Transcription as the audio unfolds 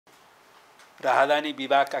राहदानी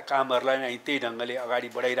विभागका कामहरूलाई नै त्यही ढङ्गले अगाडि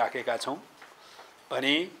बढाइराखेका छौँ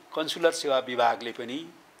भने कन्सुलर सेवा विभागले पनि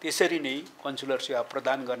त्यसरी नै कन्सुलर सेवा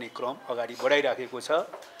प्रदान गर्ने क्रम अगाडि बढाइराखेको छ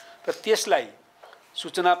र त्यसलाई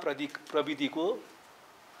सूचना प्रविधिको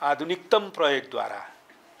आधुनिकतम प्रयोगद्वारा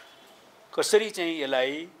कसरी चाहिँ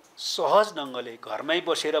यसलाई सहज ढङ्गले घरमै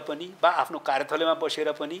बसेर पनि वा आफ्नो कार्यस्थलमा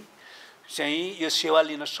बसेर पनि चाहिँ यो सेवा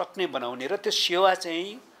लिन सक्ने बनाउने र त्यो सेवा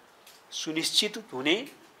चाहिँ सुनिश्चित हुने,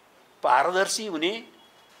 पारदर्शी हुने,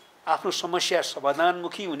 आफ्नो समस्या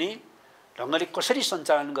समाधानमुखी हुने ढङ्गले कसरी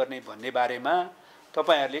सञ्चालन गर्ने भन्ने बारेमा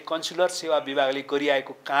तपाईहरुले कन्सुलर सेवा विभागले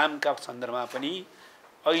गरिरहेको कामका सन्दर्भमा पनि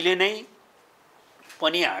अहिले नै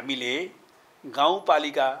पनि हामीले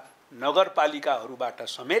गाउँपालिका नगरपालिकाहरूबाट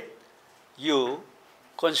समेत यो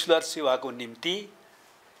कन्सुलर सेवाको निम्ति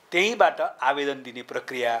त्यहीबाट आवेदन दिने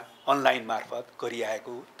प्रक्रिया अनलाइन मार्फत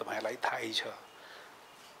गरिरहेको तपाईहरुलाई थाहै छ।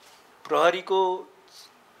 प्रहरीको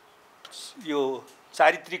यो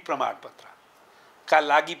चारित्रिक प्रमाणपत्रका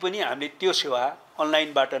लागि पनि हामीले त्यो सेवा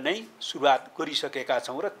अनलाइनबाट नै सुरुवात गरिसकेका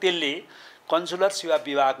छौं र त्यसले कन्सुलर सेवा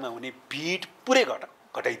विभागमा हुने भिड पुरै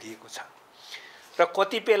घटाइदिएको छ र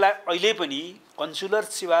कतिपयलाई अहिले पनि कन्सुलर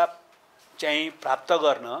सेवा चाहिँ प्राप्त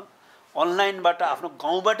गर्न अनलाइनबाट आफ्नो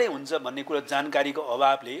गाउँबाटै हुन्छ भन्ने कुरा जानकारीको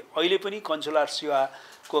अभावले अहिले पनि कन्सुलर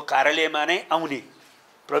सेवाको कार्यालयमा नै आउने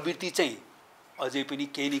प्रवृत्ति चाहिँ अझै पनि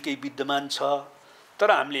केही न केही विद्यमान छ।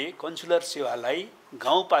 तर हामीले कन्सुलर सेवालाई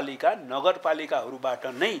गाउँपालिका नगरपालिकाहरूबाट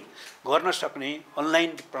नै गर्न सक्ने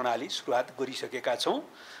अनलाइन प्रणाली सुरुवात गरिसकेका छौं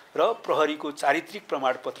र प्रहरीको चारित्रिक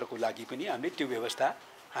प्रमाणपत्रको लागि पनि हामीले त्यो व्यवस्था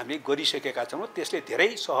हामीले गरिसकेका छौं। त्यसले धेरै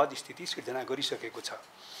सहज स्थिति सिर्जना गरिसकेको छ।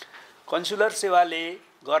 कन्सुलर सेवाले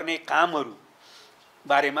गर्ने कामहरू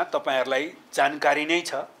बारेमा तपाईहरुलाई जानकारी नै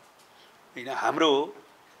छ हैन। हाम्रो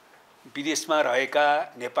विदेशमा रहेका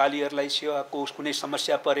नेपालीहरूलाई सेवाको कुनै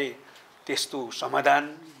समस्या परे त्यस्तो समाधान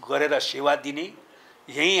गरेर सेवा दिने,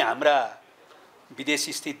 यही हाम्रा विदेश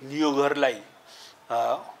स्थित नियोगहरूलाई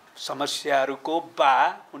समस्याहरूको वा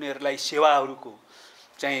उनीहरूलाई सेवाहरूको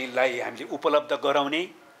चाहिँ हामीले उपलब्ध गराउने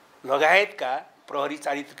लगायतका प्रहरी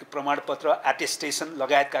चारित्रिक प्रमाणपत्र एटेस्टेसन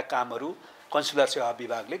लगायतका कामहरू कन्सुलर सेवा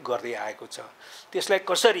विभागले गर्दै आएको छ। त्यसलाई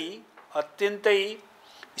कसरी अत्यन्तै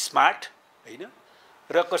स्मार्ट हैन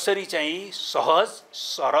र कसरी चाहिँ सहज,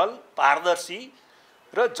 सरल, पारदर्शी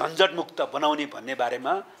र झन्झटमुक्त बनाउने भन्ने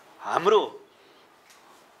बारेमा हाम्रो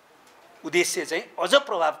उद्देश्य चाहिँ अझ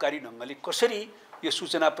प्रभावकारी ढङ्गले कसरी यो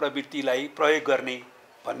सूचना प्रविधिलाई प्रयोग गर्ने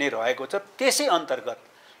भन्ने रहेको छ। त्यसै अन्तर्गत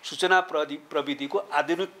सूचना प्रविधिको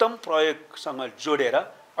आधुनिकतम प्रयोगसँग जोडेर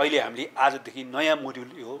अहिले हामीले आजदेखि नयाँ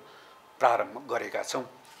मोड्युल यो प्रारम्भ गरेका छौं,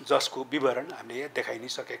 जसको विवरण हामीले देखाइ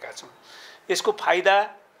नै सकेका छौं। यसको फाइदा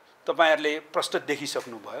तपाईहरुले प्रष्ट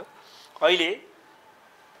देखिसक्नुभयो। अहिले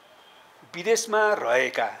विदेशमा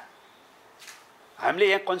रहेका हामीले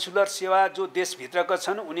यहाँ कन्सुलर सेवा जो देशभित्रका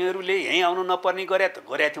छन् उनीहरूले यहीँ आउनु नपर्ने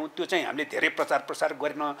गरेका थियौँ। त्यो चाहिँ हामीले धेरै प्रचार प्रसार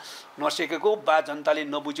गर्न नसकेको वा जनताले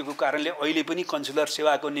नबुझेको कारणले अहिले पनि कन्सुलर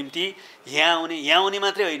सेवाको निम्ति यहाँ आउने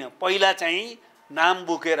मात्रै होइन, पहिला चाहिँ नाम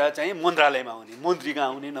बोकेर चाहिँ मन्त्रालयमा आउने, मन्त्रीका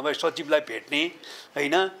आउने, नभए सचिवलाई भेट्ने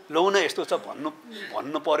हैन, लौ न यस्तो छ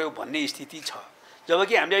भन्नु पर्यो भन्ने स्थिति छ।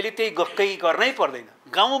 जबकि हामीले अहिले त्यही गक्कै गर्नै पर्दैन,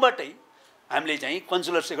 गाउँबाटै हामीले चाहिँ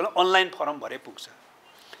कन्सुलर सेवा अनलाइन फर्म भरे पुग्छ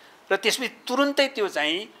र त्यसपछि तुरुन्तै त्यो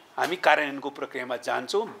चाहिँ हामी कार्यान्वयनको प्रक्रियामा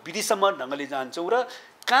जान्छौँ, विधिसम्म ढङ्गले जान्छौँ र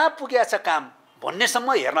कहाँ पुगेको छ काम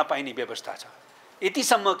भन्नेसम्म हेर्न पाइने व्यवस्था छ।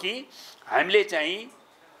 यतिसम्म कि हामीले चाहिँ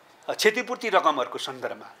क्षतिपूर्ति रकमहरूको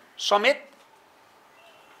सन्दर्भमा समेत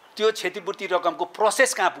त्यो क्षतिपूर्ति रकमको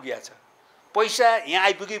प्रोसेस कहाँ पुगेको छ, पैसा यहाँ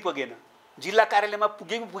आइपुग्यो पुगेन, जिल्ला कार्यालयमा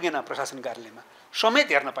पुगेको पुगेन, प्रशासन कार्यालयमा समेत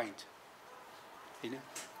हेर्न पाइन्छ हैन।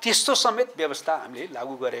 त्यस्तो समेत व्यवस्था हामीले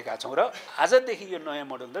लागू गरेका छौं र आजदेखि यो नयाँ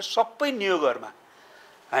मोडल सबै नियोगहरुमा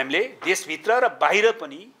हामीले देशभित्र र बाहिर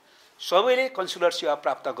पनि सबैले कन्सुलर सेवा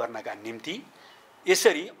प्राप्त गर्नका निम्ति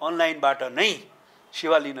यसरी अनलाइनबाट नै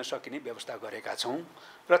सेवा लिन सकिने व्यवस्था गरेका छौं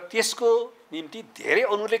र त्यसको निम्ति धेरै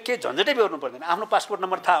अनुले के झन्झटै बेहोर्नु पर्दैन। आफ्नो पासपोर्ट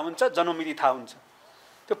नम्बर थाहा हुन्छ, जन्ममिति थाहा हुन्छ,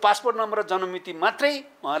 त्यो पासपोर्ट नम्बर र जन्ममिति मात्रै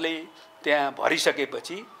उहाँले त्यहाँ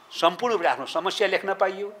भरिसकेपछि सम्पूर्ण रूपले आफ्नो समस्या लेख्न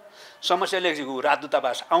पाइयो। समस्या लेखेको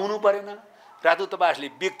राजदूतावास आउनु परेन, राजदूतावासले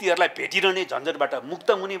व्यक्तिहरूलाई भेटिरहने झन्झटबाट मुक्त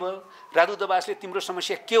हुने भयो। राजदूतावासले तिम्रो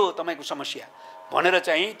समस्या के हो, तपाईको समस्या भनेर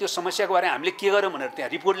चाहिँ त्यो समस्याको बारेमा हामीले के गर्यौं भनेर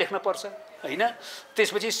त्यहाँ रिपोर्ट लेख्न पर्छ हैन।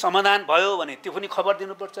 त्यसपछि समाधान भयो भने त्यो पनि खबर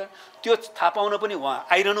दिनुपर्छ, त्यो थाहा पाउन पनि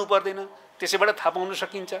उहाँ आइरहनु पर्दैन, त्यसैबाट थाहा पाउन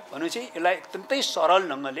सकिन्छ। भनेपछि यसलाई अत्यन्तै सरल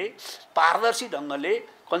ढङ्गले, पारदर्शी ढङ्गले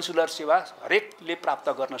कन्सुलर सेवा हरेकले प्राप्त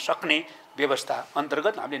गर्न सक्ने व्यवस्था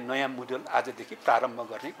अन्तर्गत हामीले नयाँ मोडल आजदेखि प्रारम्भ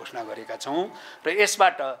गर्ने घोषणा गरेका छौं र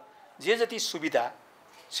यसबाट जे जति सुविधा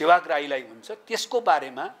सेवाग्राहीलाई हुन्छ त्यसको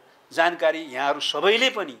बारेमा जानकारी यहाँहरू सबैले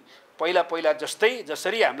पनि पहिला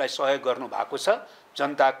जसरी हामीलाई सहयोग गर्नु भएको छ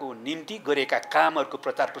जनताको निम्ति गरेका कामहरूको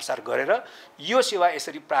प्रचार प्रसार गरेर यो सेवा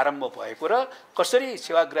यसरी प्रारम्भ भएको र कसरी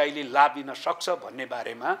सेवाग्राहीले लाभ लिन सक्छ भन्ने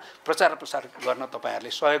बारेमा प्रचार प्रसार गर्न तपाईहरुले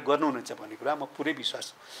सहयोग गर्नुहुनेछ भन्ने कुरा म पुरै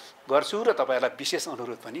विश्वास गर्छु र तपाईहरुलाई विशेष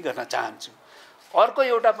अनुरोध पनि गर्न चाहन्छु। अर्को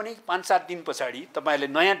एउटा पनि 5-7 दिन पछाडि तपाईहरुले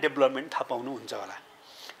नयाँ डेभलपमेन्ट थाहा पाउनुहुन्छ होला।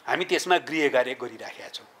 हामी त्यसमा गृह कार्य गरिराखेका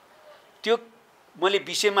छौं। त्यो मैले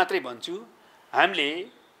विषय मात्रै भन्छु। हामीले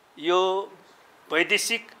यो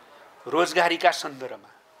वैदेशिक रोजगारीका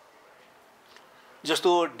सन्दर्भमा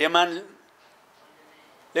जस्तो डिमान्ड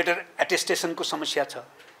लेटर एटेस्टेसनको समस्या छ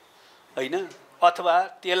हैन, अथवा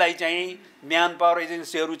त्यसलाई चाहिँ म्यान पावर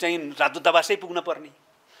एजेन्सीहरू चाहिँ राजदूतावासै पुग्न पर्ने,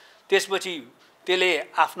 त्यसपछि त्यसले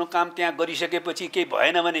आफ्नो काम त्यहाँ गरिसकेपछि केही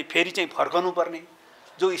भएन भने फेरि चाहिँ फर्कनु पर्ने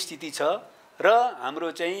जो स्थिति छ र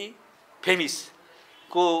हाम्रो चाहिँ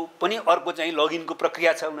फेमिसको पनि अर्को चाहिँ लगइनको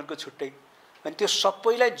प्रक्रिया छ उनीहरुको छुट्टै। अनि त्यो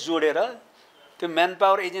सबैलाई जोडेर त्यो म्यान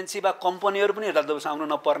पावर एजेन्सी वा कम्पनीहरु पनि राजदूतावास आउन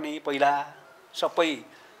नपर्ने, पहिला सबै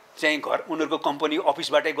चाहिँ घर उनीहरुको कम्पनी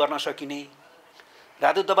अफिसबाटै गर्न सकिने,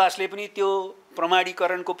 राजदूतावासले पनि त्यो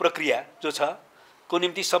प्रमाणीकरणको प्रक्रिया जो छ को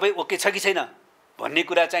निम्ति सबै ओके छ कि छैन भन्ने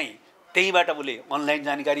कुरा चाहिँ त्यहीबाट उले अनलाइन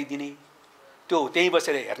जानकारी दिने, त्यो त्यही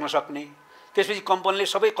बसेर हेर्न सक्ने। त्यसपछि कम्पनीले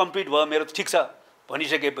सबै कम्प्लिट भयो मेरो ठिक छ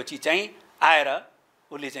भनिसकेपछि चाहिँ आएर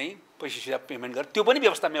उले चाहिँ पैसा पेमेन्ट गर, त्यो पनि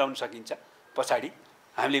व्यवस्था मिलाउन सकिन्छ। पछाडी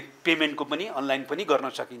हामीले पेमेन्टको पनि अनलाइन पनि गर्न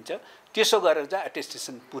सकिन्छ। त्यसो गरेर चाहिँ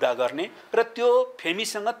एटेस्टेसन पूरा गर्ने र त्यो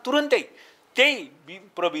फेमिससँग तुरुन्तै त्यही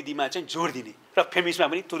प्रविधिमा चाहिँ जोड दिने र फेमिसमा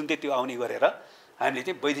पनि तुरुन्तै त्यो आउने गरेर हामीले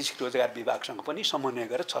चाहिँ वैदेशिक रोजगार विभागसँग पनि समन्वय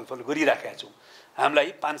गरेर छलफल गरिराखेका छौं।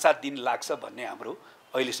 हामीलाई 5-7 दिन लाग्छ भन्ने हाम्रो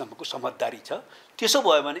अहिलेसम्मको समझदारी छ। त्यसो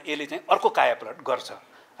भयो भने यसले चाहिँ अर्को कायापलट गर्छ।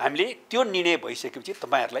 हामीले त्यो निर्णय भइसकेपछि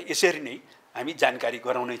तपाईहरुलाई यसरी नै हामी जानकारी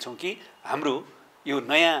गराउने छौं कि हाम्रो यो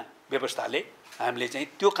नयाँ व्यवस्थाले हामीले चाहिँ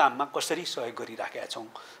त्यो काममा कसरी सहयोग गरिराखेका छौं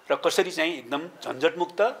र कसरी चाहिँ एकदम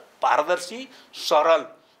झन्झटमुक्त, पारदर्शी, सरल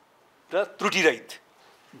र त्रुटिरहित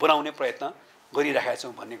बनाउने प्रयत्न गरिराखेका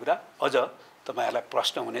छौं भन्ने कुरा अझ तपाईहरुलाई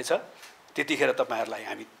प्रश्न हुनेछ। त्यतिखेर तपाईहरुलाई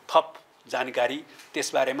हामी थप जानकारी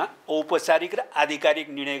त्यसबारेमा औपचारिक र आधिकारिक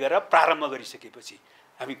निर्णय गरेर प्रारम्भ गरिसकेपछि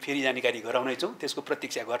हामी फेरि जानकारी गराउने छौं। त्यसको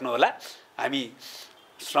प्रतीक्षा गर्नुहोला। हामी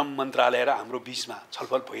श्रम मन्त्रालय र हाम्रो बीचमा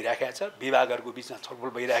छलफल भइराखेको छ, विभागहरुको बीचमा छलफल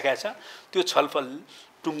भइराखेको छ। त्यो छलफल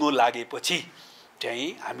टुङ्गो लागेपछि चाहिँ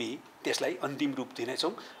हामी त्यसलाई अन्तिम रूप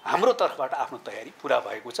दिनेछौं। हाम्रो तर्फबाट आफ्नो तयारी पूरा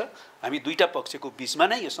भएको छ। हामी दुईटा पक्षको बीचमा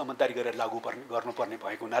नै यो समझदारी गरेर लागू गर्नुपर्ने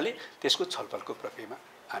भएको हुनाले त्यसको छलफलको प्रक्रियामा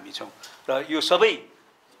हामी छौं र यो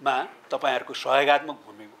सबैमा तपाईहरुको सहयोगात्मक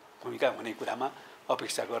भूमिका हुने कुरामा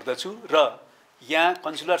अपेक्षा गर्दछु र यहाँ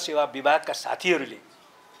कन्सुलर सेवा विभागका साथीहरुले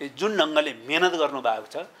जुन ढंगले मेहनत गर्नु भएको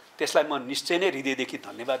छ त्यसलाई म निश्चय नै हृदयदेखि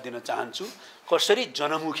धन्यवाद दिन चाहन्छु। कसरी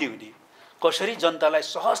जनमुखी हुने, कसरी जनतालाई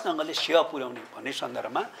सहज ढंगले सेवा पुर्याउने भन्ने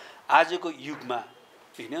सन्दर्भमा आजको युगमा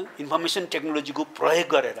हैन इन्फर्मेसन टेक्नोलोजीको प्रयोग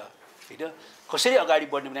गरेर हैन कसरी अगाडि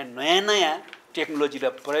बढ्ने भने नयाँ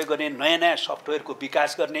टेक्नोलोजीलाई प्रयोग गर्ने, नयाँ सफ्टवेयरको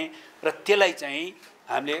विकास गर्ने र त्यसलाई चाहिँ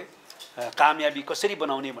हामीले कामयाबी कसरी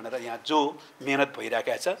बनाउने भनेर यहाँ जो मेहनत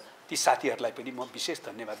भइराखेको छ ती साथीहरुलाई पनि म विशेष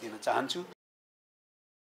धन्यवाद दिन चाहन्छु।